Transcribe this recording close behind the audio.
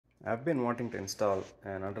I've been wanting to install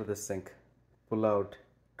an under the sink pull out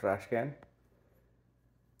trash can,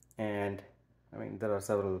 and I mean there are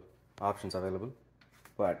several options available,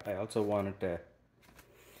 but I also wanted to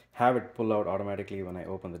have it pull out automatically when I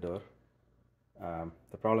open the door.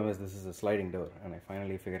 The problem is this is a sliding door, and I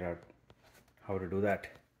finally figured out how to do that.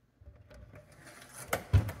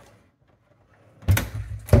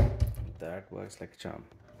 That works like a charm.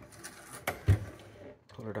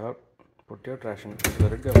 Pull it out, put your trash in,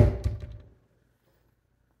 let it go.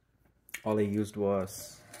 All I used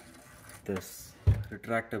was this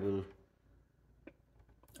retractable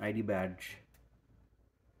ID badge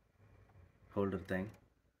holder thing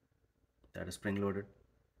that is spring loaded.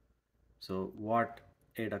 So what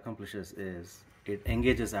it accomplishes is it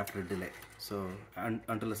engages after a delay. So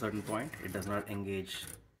until a certain point it does not engage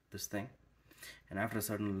this thing, and after a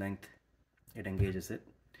certain length it engages it.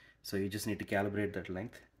 So you just need to calibrate that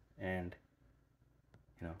length and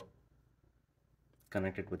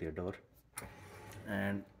connect it with your door.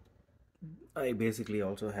 And I basically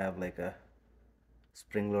also have like a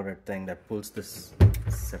spring loaded thing that pulls this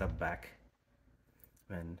setup back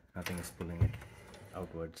when nothing is pulling it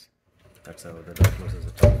outwards. That's how the door closes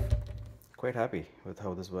itself. Quite happy with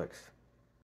how this works.